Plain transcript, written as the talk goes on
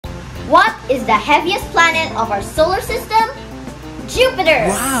What is the heaviest planet of our solar system? Jupiter.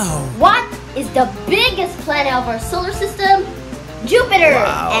 Wow. What is the biggest planet of our solar system? Jupiter.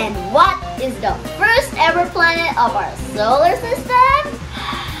 Wow. And what is the first ever planet of our solar system?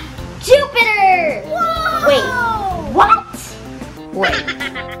 Jupiter. Whoa. Wait, what? Wait.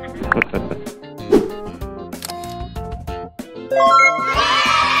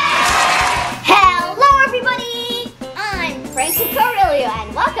 Hello everybody! I'm Franco Carrillo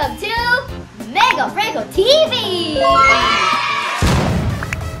and welcome to MegaFrancoTV!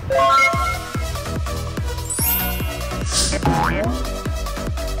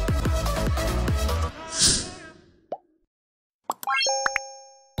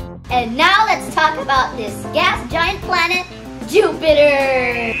 And now let's talk about this gas giant planet,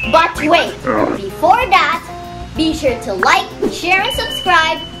 Jupiter! But wait, before that, be sure to like, share, and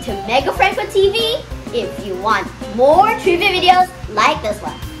subscribe to MegaFrancoTV if you want more trivia videos like this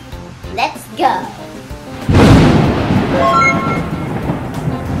one. Let's go!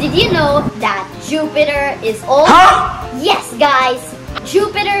 Did you know that Jupiter is old? Huh? Yes, guys!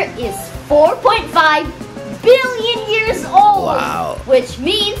 Jupiter is 4.5 billion years old! Wow. Which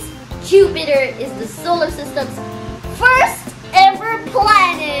means Jupiter is the solar system's first ever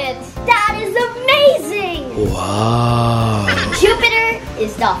planet! That is amazing! Wow. Jupiter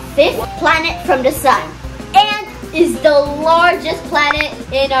is the 5th planet from the Sun and is the largest planet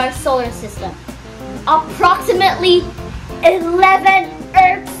in our solar system. Approximately 11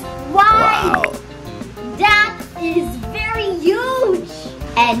 Earths wide! Wow. That is very huge!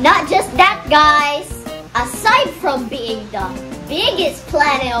 And not just that, guys. Aside from being the biggest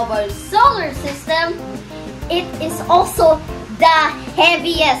planet of our solar system, it is also the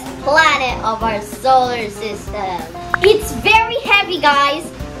heaviest planet of our solar system. It's very heavy, guys.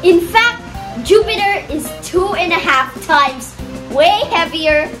 In fact, Jupiter is 2.5 times way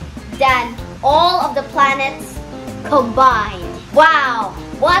heavier than all of the planets combined. Wow,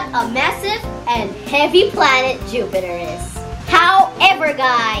 what a massive and heavy planet Jupiter is. However,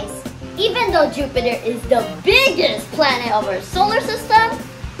 guys, even though Jupiter is the biggest planet of our solar system,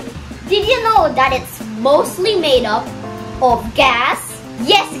 did you know that it's mostly made up of gas?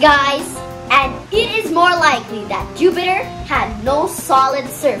 Yes, guys, and it is more likely that Jupiter had no solid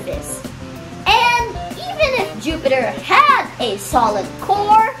surface. And even if Jupiter had a solid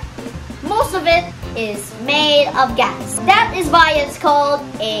core, most of it is made of gas. That is why it's called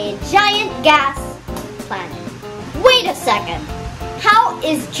a giant gas planet. Wait a second. How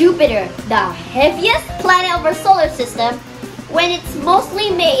is Jupiter the heaviest planet of our solar system when it's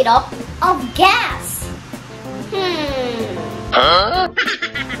mostly made up of gas?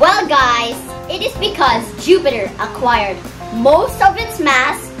 Well, guys, it is because Jupiter acquired most of its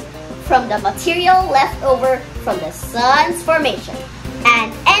mass from the material left over from the Sun's formation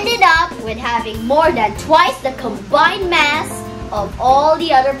and ended up with having more than twice the combined mass of all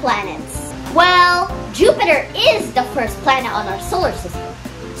the other planets. Well, Jupiter is the first planet on our solar system,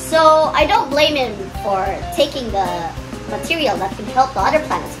 so I don't blame him for taking the material that can help the other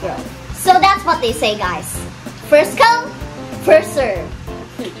planets grow. So that's what they say, guys. First come, first serve.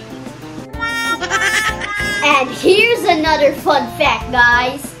 And here's another fun fact,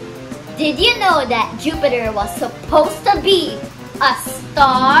 guys. Did you know that Jupiter was supposed to be a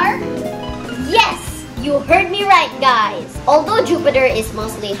star? Yes! You heard me right, guys. Although Jupiter is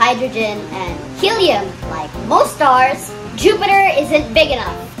mostly hydrogen and helium, like most stars, Jupiter isn't big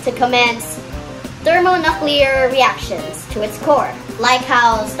enough to commence thermonuclear reactions to its core, like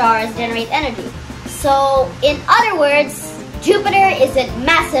how stars generate energy. So, in other words, Jupiter isn't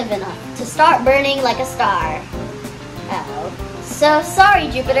massive enough to start burning like a star. Uh-oh. So sorry,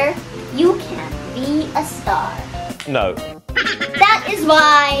 Jupiter, you can't be a star. No. That is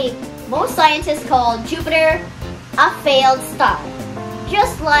why most scientists call Jupiter a failed star.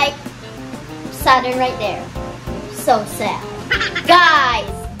 Just like Saturn right there. So sad.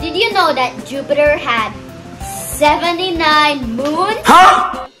 Guys, did you know that Jupiter had 79 moons?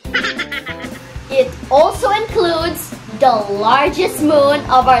 Huh? It also includes the largest moon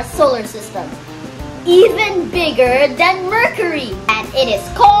of our solar system. Even bigger than Mercury. And it is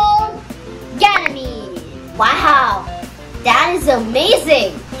called Ganymede. Wow, that is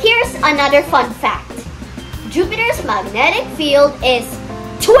amazing. Here's another fun fact. Jupiter's magnetic field is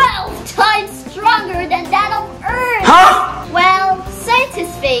 12 times stronger than that of Earth. Huh? Well,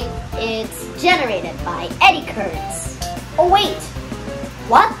 scientists think it's generated by eddy currents. Oh wait,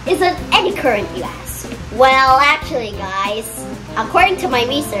 what is an eddy current, you ask? Well, actually, guys, according to my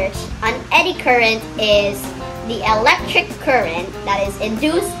research, an eddy current is the electric current that is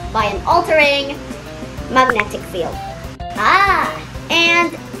induced by an altering magnetic field. Ah,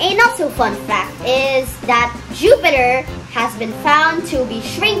 And a not so fun fact is that Jupiter has been found to be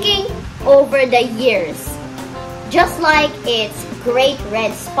shrinking over the years. Just like its Great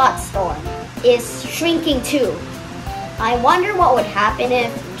Red Spot Storm is shrinking too. I wonder what would happen if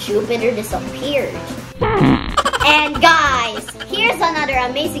Jupiter disappeared. And guys, here's another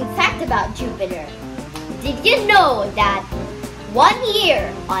amazing fact about Jupiter. Did you know that 1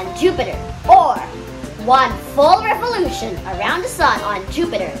 year on Jupiter, or one full revolution around the sun on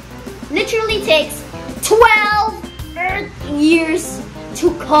Jupiter, literally takes 12 Earth years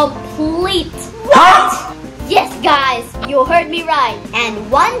to complete? What? Yes guys, you heard me right. And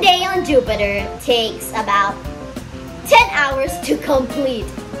 1 day on Jupiter takes about 10 hours to complete.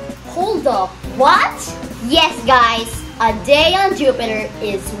 Hold up, what? Yes guys, a day on Jupiter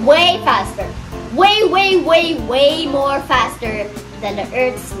is way faster. Way more faster than the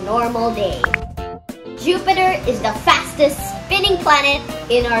Earth's normal day. Jupiter is the fastest spinning planet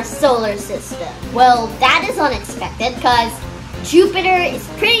in our solar system. Well, that is unexpected because Jupiter is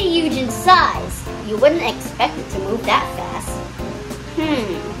pretty huge in size. You wouldn't expect it to move that fast.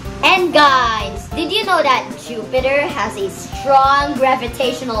 And guys, did you know that Jupiter has a strong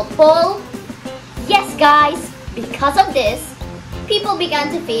gravitational pull? Yes guys, because of this, people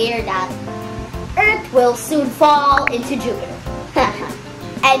began to fear that Earth will soon fall into Jupiter.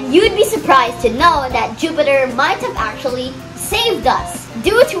 And you'd be surprised to know that Jupiter might have actually saved us.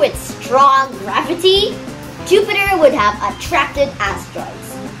 Due to its strong gravity, Jupiter would have attracted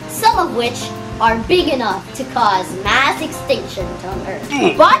asteroids, some of which are big enough to cause mass extinction on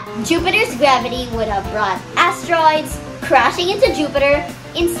Earth. But Jupiter's gravity would have brought asteroids crashing into Jupiter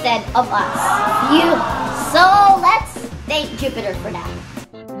instead of us. Phew. So let's thank Jupiter for that.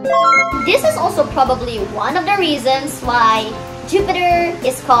 This is also probably one of the reasons why Jupiter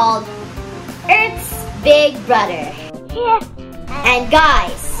is called Earth's big brother. And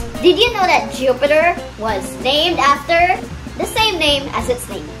guys, did you know that Jupiter was named after the same name as its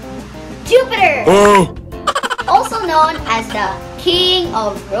name? Jupiter! Also known as the King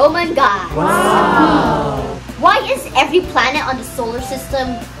of Roman gods. Wow. Why is every planet on the solar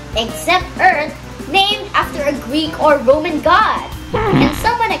system except Earth named after a Greek or Roman god? Can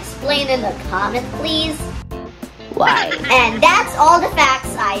someone explain in the comment, please? Why? And that's all the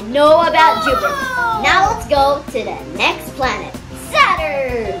facts I know about Jupiter. Now let's go to the next planet,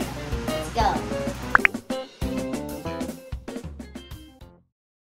 Saturn!